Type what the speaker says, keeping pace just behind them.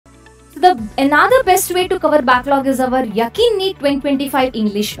So another best way to cover backlog is our Yakin NEET 2025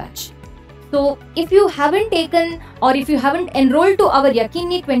 English batch. So if you haven't taken or if you haven't enrolled to our Yakin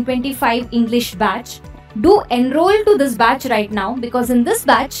NEET 2025 English batch, do enroll to this batch right now, because in this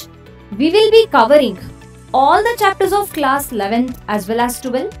batch we will be covering all the chapters of class 11th as well as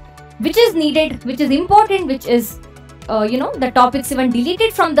 12th, which is needed, which is important, which is the topics even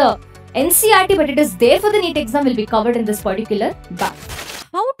deleted from the NCERT, but it is there for the NEET exam, will be covered in this particular batch.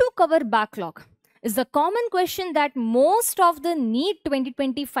 How to cover backlog is the common question that most of the NEET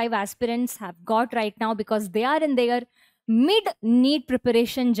 2025 aspirants have got right now, because they are in their mid-NEET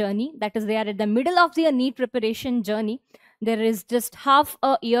preparation journey. That is, they are at the middle of their NEET preparation journey. There is just half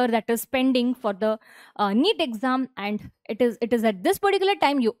a year that is pending for the NEET exam, and it is at this particular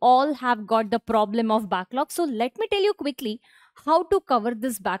time you all have got the problem of backlog. So let me tell you quickly how to cover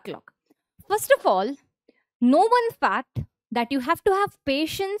this backlog. First of all, know one fact, that you have to have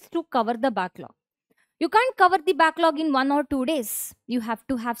patience to cover the backlog. You can't cover the backlog in 1 or 2 days. You have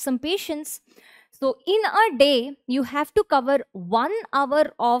to have some patience. So in a day, you have to cover 1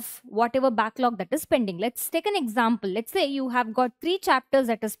 hour of whatever backlog that is pending. Let's take an example. Let's say you have got 3 chapters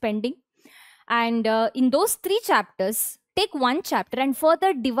that is pending. And in those 3 chapters, take 1 chapter and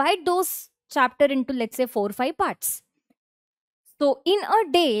further divide those chapter into, let's say, 4 or 5 parts. So in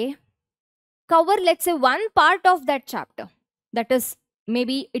a day, cover, let's say, 1 part of that chapter. That is,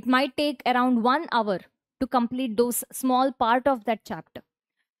 maybe it might take around 1 hour to complete those small part of that chapter.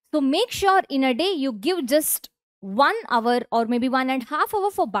 So make sure in a day you give just 1 hour or maybe 1.5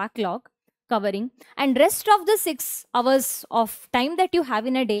 hours for backlog covering, and rest of the 6 hours of time that you have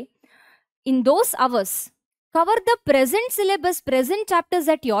in a day, in those hours, cover the present syllabus, present chapters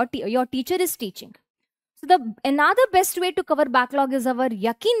that your teacher is teaching. So another best way to cover backlog is our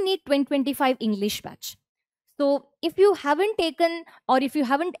Yakin NEET 2025 English batch. So if you haven't taken or if you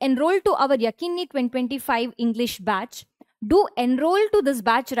haven't enrolled to our Yakin NEET 2025 English batch, do enroll to this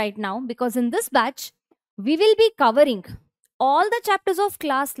batch right now, because in this batch we will be covering all the chapters of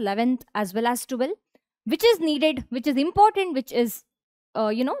class 11th as well as 12th, which is needed, which is important, which is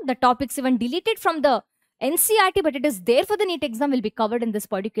the topics even deleted from the NCERT, but it is there for the NEET exam, will be covered in this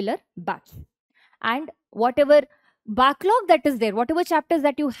particular batch. And whatever backlog that is there, whatever chapters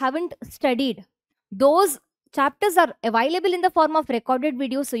that you haven't studied, those chapters are available in the form of recorded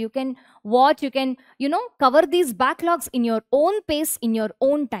videos, so you can watch, you can cover these backlogs in your own pace, in your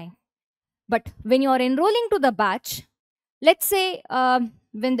own time. But when you are enrolling to the batch, let's say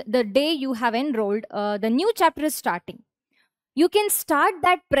when the day you have enrolled, the new chapter is starting, you can start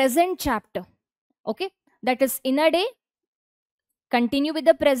that present chapter. Okay, that is, in a day, continue with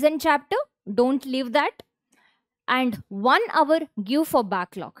the present chapter, don't leave that, and 1 hour give for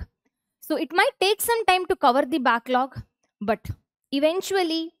backlog. So it might take some time to cover the backlog, but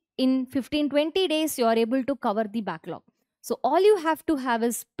eventually in 15-20 days you are able to cover the backlog. So all you have to have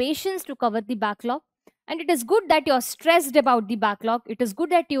is patience to cover the backlog. And it is good that you are stressed about the backlog. It is good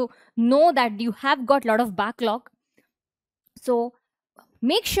that you know that you have got a lot of backlog. So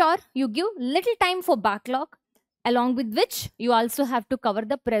make sure you give little time for backlog, along with which you also have to cover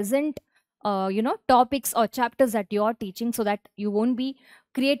the present topics or chapters that you are teaching, so that you won't be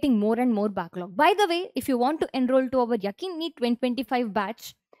creating more and more backlog. By the way, if you want to enroll to our Yakin NEET 2025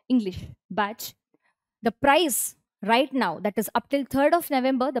 batch, English batch, the price right now, that is up till 3rd of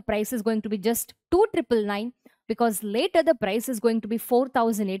November, the price is going to be just 2,999, because later the price is going to be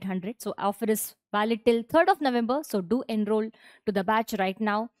 4,800. So offer is valid till 3rd of November. So do enroll to the batch right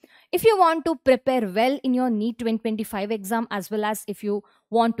now. If you want to prepare well in your NEET 2025 exam, as well as if you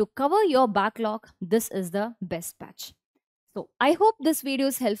want to cover your backlog, this is the best batch. So I hope this video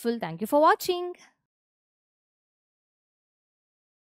is helpful. Thank you for watching.